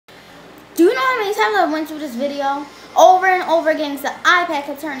how many times I went through this video? Over and over again, because the iPad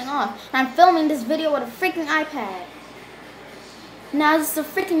kept turning off. And I'm filming this video with a freaking iPad. Now this is a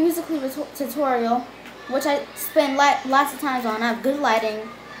freaking Musical.ly tutorial, which I spend lots of times on. I have good lighting,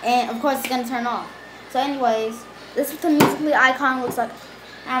 and of course it's going to turn off. So anyways, this is what the Musical.ly icon looks like.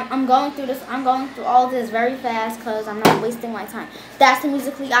 I'm going through this. I'm going through all of this very fast because I'm not wasting my time. That's the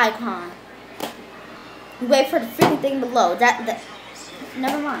Musical.ly icon. You wait for the freaking thing below.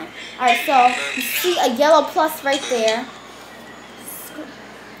 Never mind. Alright, so you see a yellow plus right there.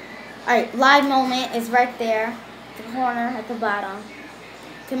 Alright, live moment is right there. The corner at the bottom.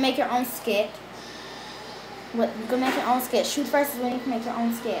 You can make your own skit. You can make your own skit. Shoot first is when you can make your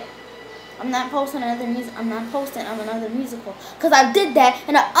own skit. I'm not posting another musical because I did that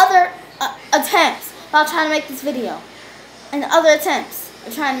in the other attempts while trying to make this video. In the other attempts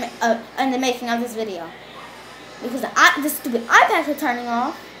of trying to in the making of this video. Because this stupid iPad is turning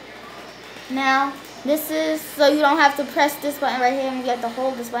off. Now, this is so you don't have to press this button right here, and you have to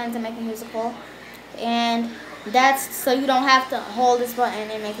hold this button to make a musical. And that's so you don't have to hold this button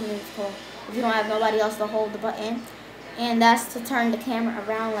and make a musical if you don't have nobody else to hold the button. And that's to turn the camera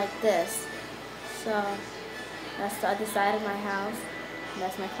around like this. So, that's the other side of my house.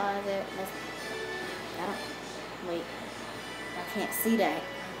 That's my closet. Wait. I can't see that.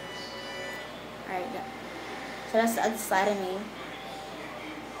 Alright, so that's the other side of me.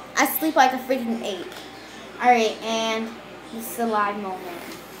 I sleep like a freaking 8. Alright, and this is a live moment.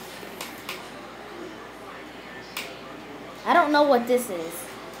 I don't know what this is.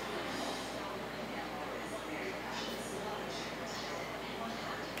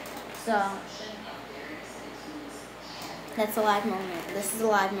 So, that's a live moment. This is a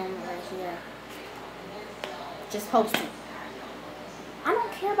live moment right here. Just posting. I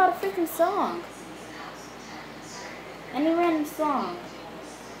don't care about a freaking song. Any random song.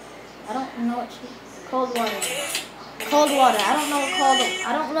 I don't know what cold water. Cold water. I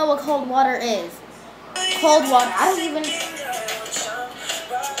don't know what cold water is. Cold water. I don't even.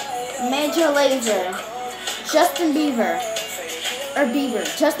 Major Lazer. Justin Bieber. Or Bieber.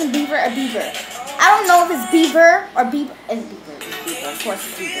 Justin Bieber or Bieber. I don't know if it's Bieber or Bieber. It's Bieber. It's Bieber. Of course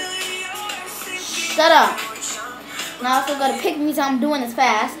it's Bieber. Shut up. Now I'm also going to pick music. I'm doing this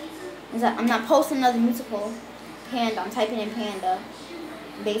fast. I'm not posting another musical. Panda. I'm typing in Panda.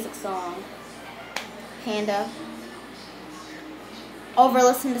 Basic song. Panda. Over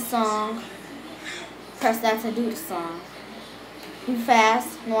listen to song. Press that to do the song. Do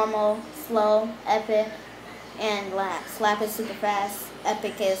fast, normal, slow, epic, and lap. Slap is super fast.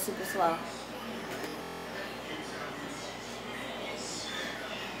 Epic is super slow.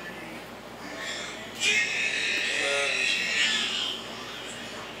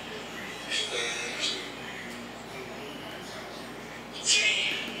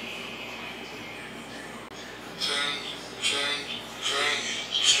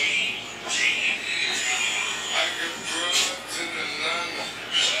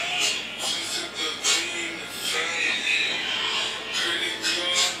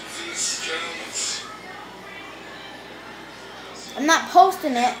 I'm not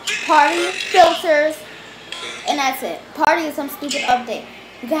posting it. Party, filters, and that's it. Party is some stupid update.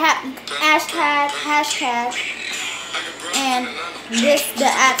 You can have hashtag, and the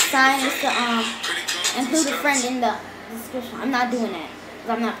 @ sign is to include a friend in the description. I'm not doing that because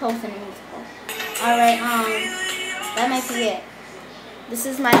I'm not posting a musical. Alright, that might be it. This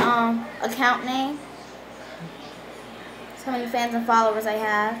is my account name. How many fans and followers I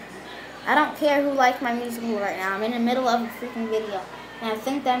have. I don't care who likes my musical right now. I'm in the middle of a freaking video. And I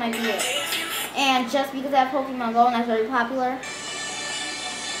think that might be it. And just because I have Pokemon Go and that's very popular.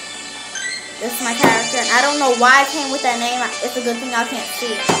 This is my character. And I don't know why I came with that name. It's a good thing I can't see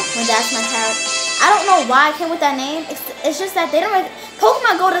when that's my character. I don't know why I came with that name. It's just that they don't like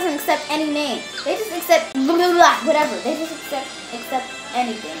Pokemon Go doesn't accept any name. They just accept blah, blah, blah, whatever. They just accept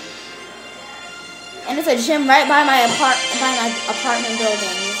anything. And it's a gym right by my apartment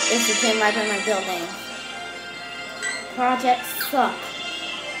building. It's a gym right by my building. Projects suck.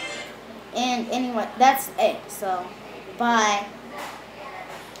 And anyway, that's it. So, bye.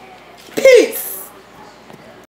 Peace.